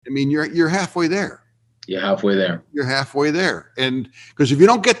I mean, you're halfway there. You're halfway there. You're halfway there. And because if you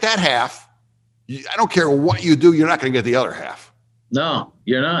don't get that half, I don't care what you do, you're not going to get the other half. No,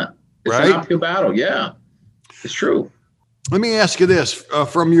 you're not. It's right? an uphill battle. Yeah, it's true. Let me ask you this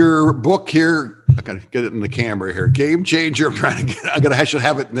from your book here. I got to get it in the camera here. Game Changer. I should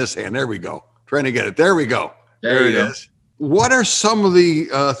have it in this hand. There we go. Trying to get it. There we go. There it is. What are some of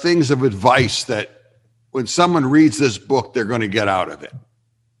the things of advice that when someone reads this book, they're going to get out of it?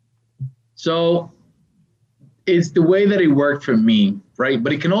 So it's the way that it worked for me, right?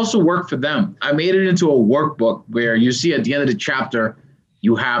 But it can also work for them. I made it into a workbook where you see at the end of the chapter,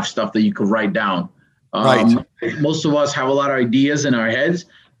 you have stuff that you could write down. Right. Most of us have a lot of ideas in our heads.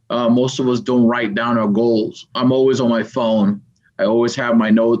 Most of us don't write down our goals. I'm always on my phone. I always have my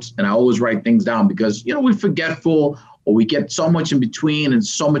notes and I always write things down because, we're forgetful or we get so much in between and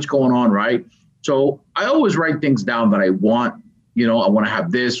so much going on, right? So I always write things down that I want. I want to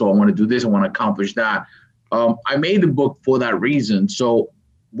have this, or I want to do this, I want to accomplish that. I made the book for that reason. So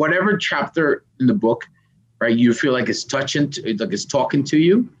whatever chapter in the book, right, you feel like it's touching, like it's talking to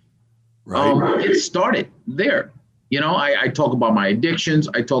you, right? It started there. I talk about my addictions.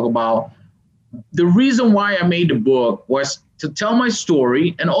 I talk about the reason why I made the book was to tell my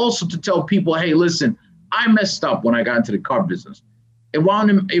story and also to tell people, hey, listen, I messed up when I got into the car business. If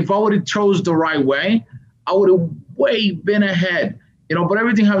I would have chose the right way, I would have way been ahead, but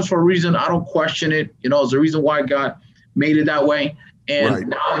everything happens for a reason. I don't question it. It's the reason why God made it that way. And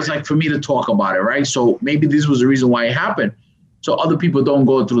now it's like for me to talk about it, right? So maybe this was the reason why it happened. So other people don't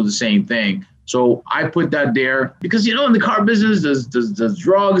go through the same thing. So I put that there because, in the car business, there's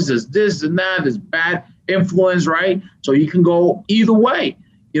drugs, there's this and that, there's bad influence, right? So you can go either way.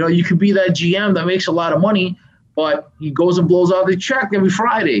 You could be that GM that makes a lot of money, but he goes and blows out the check every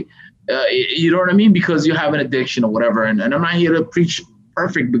Friday. You know what I mean? Because you have an addiction or whatever. And I'm not here to preach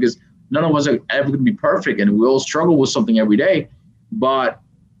perfect because none of us are ever going to be perfect. And we all struggle with something every day. But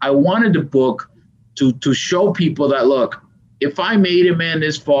I wanted the book to show people that, look, if I made it, man,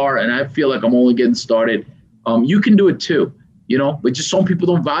 this far and I feel like I'm only getting started, you can do it too, but just some people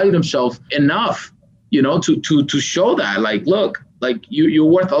don't value themselves enough, to show that, like, look, like you're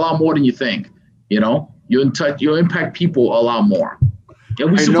worth a lot more than you think, you'll impact people a lot more.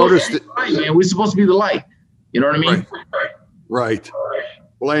 And I noticed it, right, man. We're supposed to be the light. You know what I mean? Right.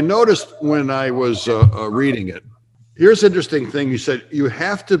 Well, I noticed when I was reading it, here's an interesting thing. You said you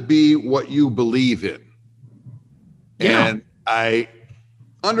have to be what you believe in. Yeah. And I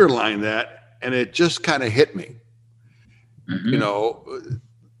underlined that, and it just kind of hit me, and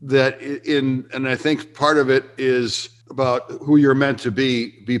I think part of it is about who you're meant to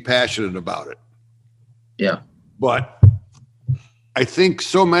be passionate about it. Yeah. But I think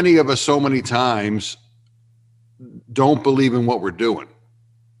so many of us, so many times, don't believe in what we're doing.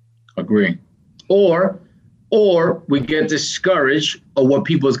 Agree. Or we get discouraged of what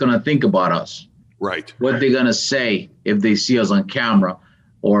people is going to think about us. Right. What they're going to say if they see us on camera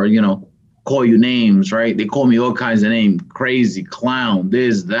or, call you names, right? They call me all kinds of names, crazy, clown,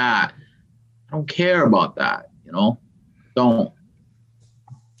 this, that. I don't care about that, don't.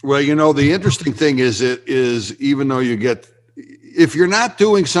 Well, the interesting thing is even though if you're not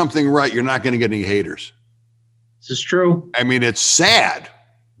doing something right, you're not going to get any haters. This is true. I mean, it's sad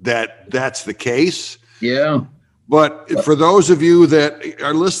that that's the case. Yeah. But for those of you that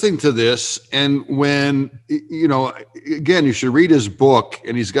are listening to this, and when, again, you should read his book,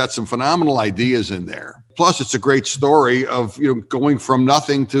 and he's got some phenomenal ideas in there. Plus, it's a great story of, going from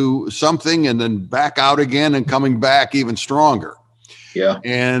nothing to something and then back out again and coming back even stronger. Yeah.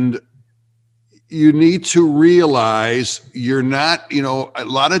 And you need to realize you're not, a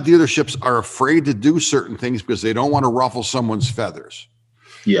lot of dealerships are afraid to do certain things because they don't want to ruffle someone's feathers.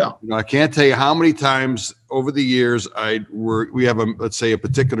 Yeah. I can't tell you how many times over the years we have let's say a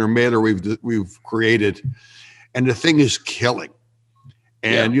particular mailer we've created, and the thing is killing.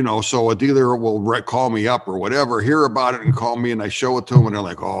 And, so a dealer will call me up or whatever, hear about it and call me, and I show it to them and they're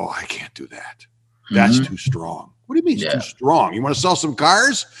like, oh, I can't do that. That's too strong. What do you mean it's too strong? You want to sell some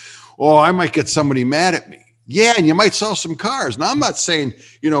cars? Oh, I might get somebody mad at me. Yeah, and you might sell some cars. Now, I'm not saying,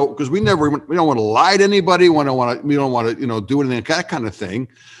 because we don't want to lie to anybody. We don't want to, do anything, that kind of thing.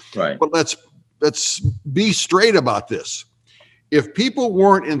 Right. But let's be straight about this. If people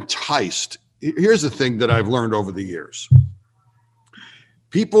weren't enticed, here's the thing that I've learned over the years.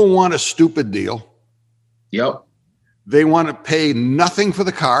 People want a stupid deal. Yep. They want to pay nothing for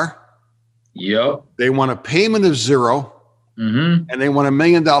the car. Yep. They want a payment of zero. Mm-hmm. And they want $1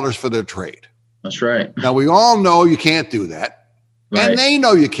 million for their trade. That's right. Now, we all know you can't do that. Right. And they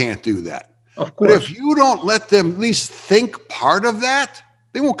know you can't do that. Of course. But if you don't let them at least think part of that,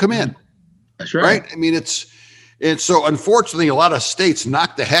 they won't come in. That's right. I mean, and so unfortunately, a lot of states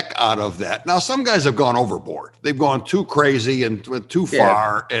knock the heck out of that. Now, some guys have gone overboard. They've gone too crazy and went too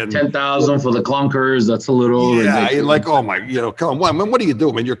far. And 10,000 for the clunkers. That's a little ridiculous. You're like, oh my, come on, man, what are you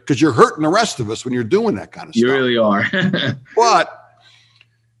doing, man? Because you're hurting the rest of us when you're doing that kind of stuff. You really are. But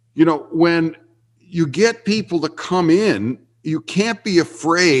when you get people to come in, you can't be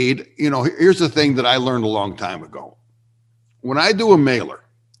afraid. Here's the thing that I learned a long time ago. When I do a mailer,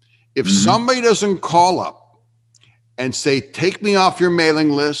 if somebody doesn't call up and say, take me off your mailing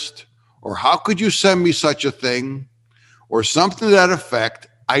list, or how could you send me such a thing, or something to that effect,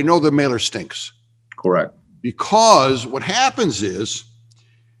 I know the mailer stinks. Correct. Because what happens is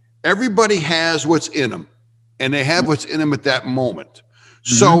everybody has what's in them, and they have what's in them at that moment.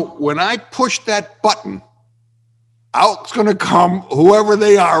 So when I push that button, out's going to come whoever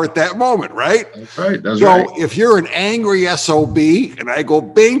they are at that moment, right? That's right. That's so right. If you're an angry SOB and I go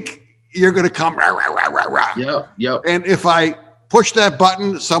bink, you're going to come rah, rah, rah, rah, rah. Yep. And if I push that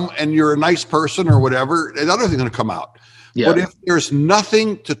button, and you're a nice person or whatever, another thing's going to come out. Yeah. But if there's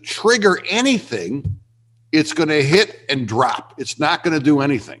nothing to trigger anything, it's going to hit and drop. It's not going to do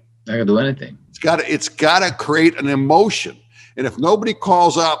anything. Not going to do anything. It's got to create an emotion. And if nobody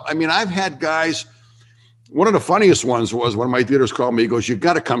calls up, I mean, I've had guys. One of the funniest ones was one of my dealers called me. He goes, "You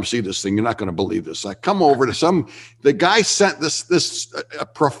got to come see this thing. You're not going to believe this." I come over to the guy sent a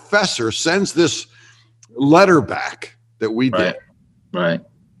professor sends this letter back that we did. Right.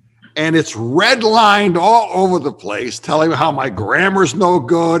 And it's redlined all over the place, telling me how my grammar's no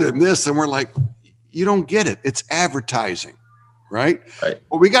good and this. And we're like, you don't get it. It's advertising. Right.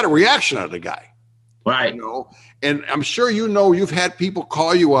 Well, we got a reaction out of the guy. Right. And I'm sure you've had people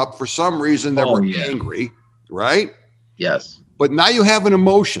call you up for some reason that were angry. Right? Yes. But now you have an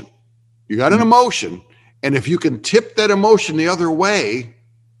emotion. You got an emotion. And if you can tip that emotion the other way,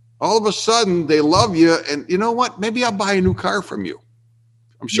 all of a sudden they love you. And you know what? Maybe I'll buy a new car from you.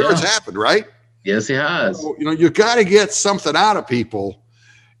 I'm sure it's happened, right? Yes, it has. So, you got to get something out of people.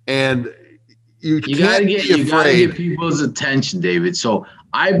 And you gotta get people's attention, David. So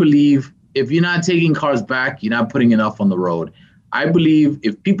I believe if you're not taking cars back, you're not putting enough on the road. I believe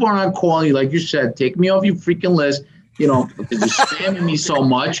if people are not calling you, like you said, take me off your freaking list, because you're spamming me so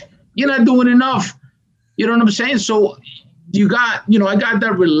much, you're not doing enough. You know what I'm saying? So I got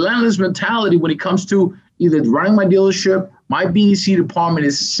that relentless mentality when it comes to either running my dealership, my BDC department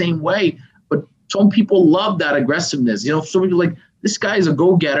is the same way. But some people love that aggressiveness. Some people like, this guy is a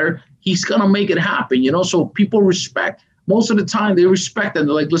go-getter. He's going to make it happen, So people respect. Most of the time they respect and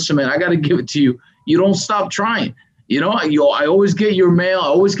they're like, listen, man, I got to give it to you. You don't stop trying. I always get your mail. I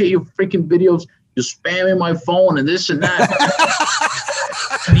always get your freaking videos. You're spamming my phone and this and that.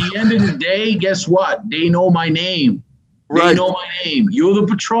 At the end of the day, guess what? They know my name. They know my name. You're the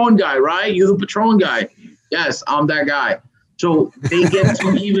Patron guy, right? You're the Patron guy. Yes, I'm that guy. So they get to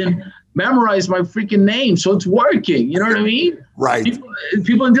even memorize my freaking name. So it's working. You know what I mean? Right.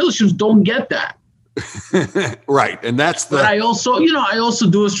 People in dealerships don't get that. Right. And that's But I also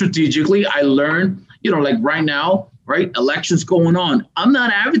do it strategically. I learn, like right now, elections going on. I'm not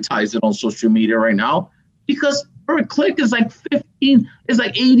advertising on social media right now because for a click is like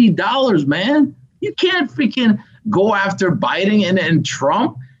 $80, man. You can't freaking go after Biden and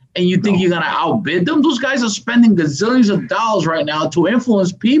Trump and you think you're going to outbid them. Those guys are spending gazillions of dollars right now to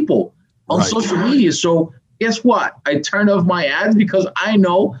influence people on social media. So guess what? I turned off my ads because I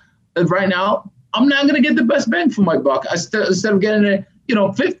know that right now I'm not going to get the best bang for my buck. Instead of getting it,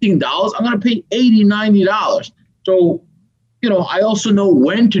 $15, I'm going to pay $80, $90. So, I also know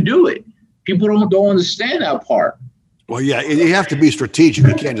when to do it. People don't understand that part. Well, yeah, you have to be strategic.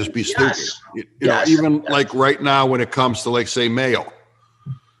 You can't just be stupid. Yes. Even like right now when it comes to, like, say, mail.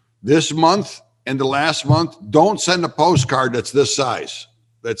 This month and the last month, don't send a postcard that's this size.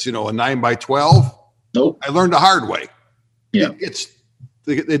 That's, a 9x12. Nope. I learned the hard way. Yeah.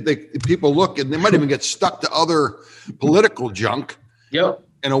 People look and they might even get stuck to other political junk. Yep.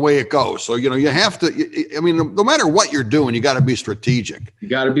 And away it goes. So, you have to, no matter what you're doing, you got to be strategic. You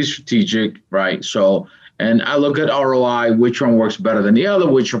got to be strategic, right? So, and I look at ROI, which one works better than the other,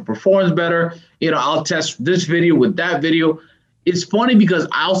 which one performs better. I'll test this video with that video. It's funny because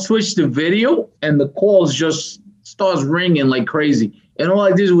I'll switch the video and the calls just starts ringing like crazy. And all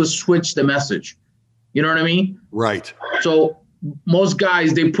I did was switch the message. You know what I mean? Right. So most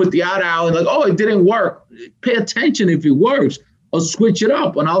guys, they put the ad out and like, oh, it didn't work. Pay attention if it works. I'll switch it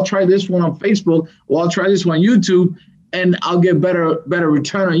up and I'll try this one on Facebook or I'll try this one on YouTube and I'll get better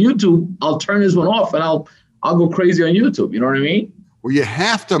return on YouTube. I'll turn this one off and I'll go crazy on YouTube. You know what I mean? Well, you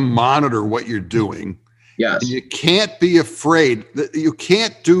have to monitor what you're doing Yes. And you can't be afraid. You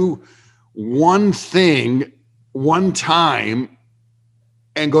can't do one thing one time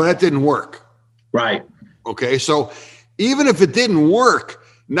and go, that didn't work. Right. Okay. So even if it didn't work,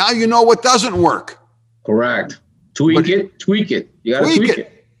 now you know what doesn't work. Correct. Tweak it. You got to tweak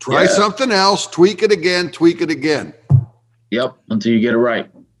it. Try something else, tweak it again. Yep. Until you get it right.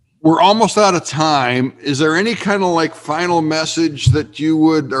 We're almost out of time. Is there any kind of like final message that you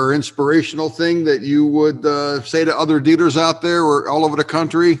would, or inspirational thing that you would say to other dealers out there or all over the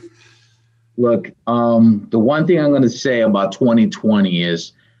country? Look, the one thing I'm going to say about 2020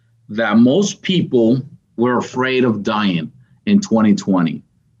 is that most people were afraid of dying in 2020,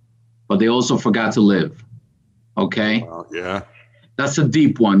 but they also forgot to live. Okay? Yeah. That's a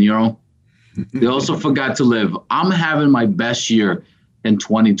deep one, you know? They also forgot to live. I'm having my best year in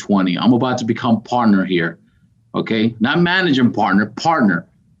 2020. I'm about to become partner here. Okay? Not managing partner.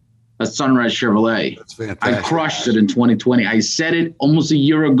 That's Sunrise Chevrolet. That's fantastic. I crushed it in 2020. I said it almost a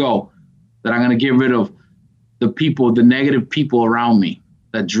year ago that I'm going to get rid of the negative people around me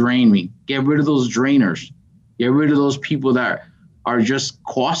that drain me. Get rid of those drainers. Get rid of those people that are just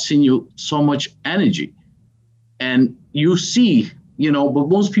costing you so much energy. And you see, but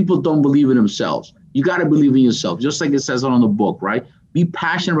most people don't believe in themselves. You got to believe in yourself, just like it says on the book, right? Be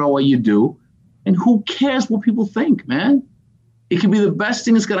passionate about what you do. And who cares what people think, man? It can be the best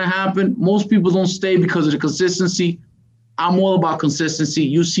thing that's going to happen. Most people don't stay because of the consistency. I'm all about consistency.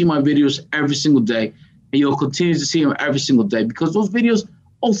 You see my videos every single day, and you'll continue to see them every single day because those videos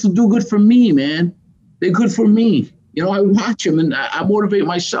also do good for me, man. They're good for me. I watch them and I motivate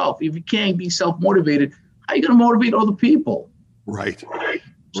myself. If you can't be self-motivated, how are you going to motivate other people? Right.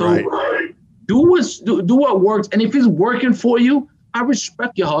 So do what works. And if it's working for you, I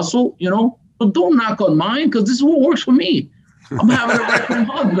respect your hustle, but don't knock on mine because this is what works for me. I'm having a record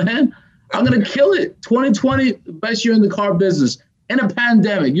month, man. I'm going to kill it. 2020, best year in the car business. In a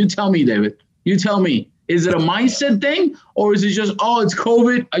pandemic. You tell me, David. You tell me. Is it a mindset thing or is it just, it's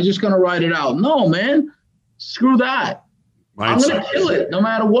COVID, I'm just going to ride it out? No, man. Screw that. Mindset. I'm going to kill it no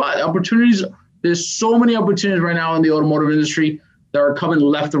matter what. Opportunities, there's so many opportunities right now in the automotive industry that are coming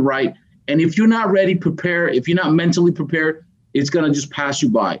left and right. And if you're not ready, prepare. If you're not mentally prepared, it's going to just pass you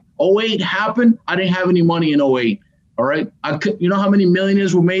by. 2008 happened. I didn't have any money in 2008. All right. You know how many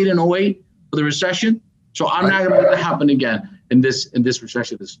millionaires were made in 2008 for the recession? So I'm not going to let that happen again in this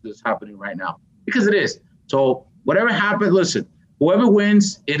recession that's happening right now, because it is. So whatever happens, listen, whoever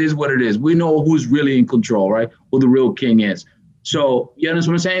wins, it is what it is. We know who's really in control, right? Who the real king is. So you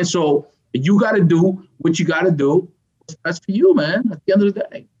understand what I'm saying? So you got to do what you got to do. That's for you, man, at the end of the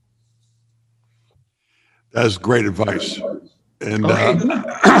day. That's great advice. And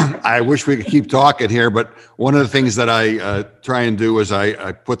I wish we could keep talking here, but one of the things that I try and do is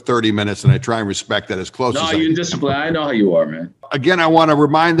I put 30 minutes and I try and respect that as close as I can. No, you're disciplined. I know how you are, man. Again, I want to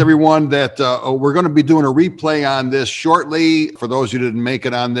remind everyone that we're going to be doing a replay on this shortly. For those who didn't make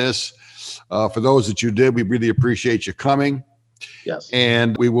it on this, for those that you did, we really appreciate you coming. Yes.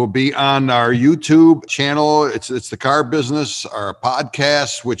 And we will be on our YouTube channel. It's The Car Business, our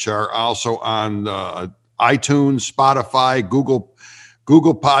podcasts, which are also on iTunes, Spotify, Google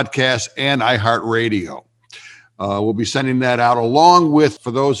Podcasts, and iHeartRadio. We'll be sending that out along with, for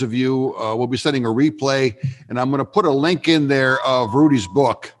those of you, we'll be sending a replay, and I'm going to put a link in there of Rudy's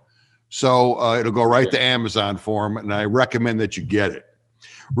book. So it'll go right to Amazon for him, and I recommend that you get it.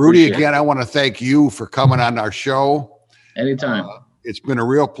 Rudy, again, I want to thank you for coming on our show. Anytime. It's been a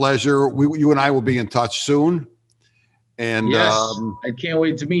real pleasure. You and I will be in touch soon. And yes, I can't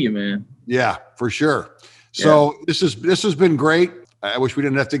wait to meet you, man. Yeah, for sure. So this has been great. I wish we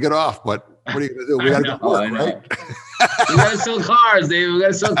didn't have to get off, but what are you going to do? We got to go work, right? We got to sell cars, Dave. We got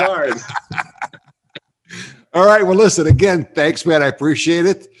to sell cars. All right. Well, listen, again, thanks, man. I appreciate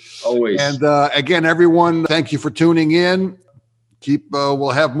it. Always. And again, everyone, thank you for tuning in. We'll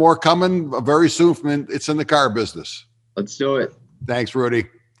have more coming very soon from It's in the Car Business. Let's do it. Thanks, Rudy.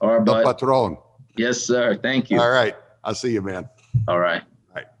 All right, bud. Patron. Yes, sir. Thank you. All right. I'll see you, man. All right.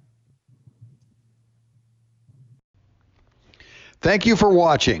 Thank you for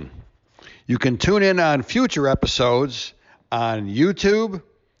watching. You can tune in on future episodes on YouTube,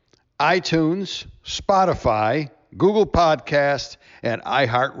 iTunes, Spotify, Google Podcast, and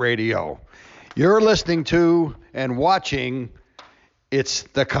iHeartRadio. You're listening to and watching It's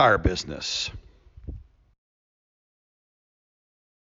the Car Business.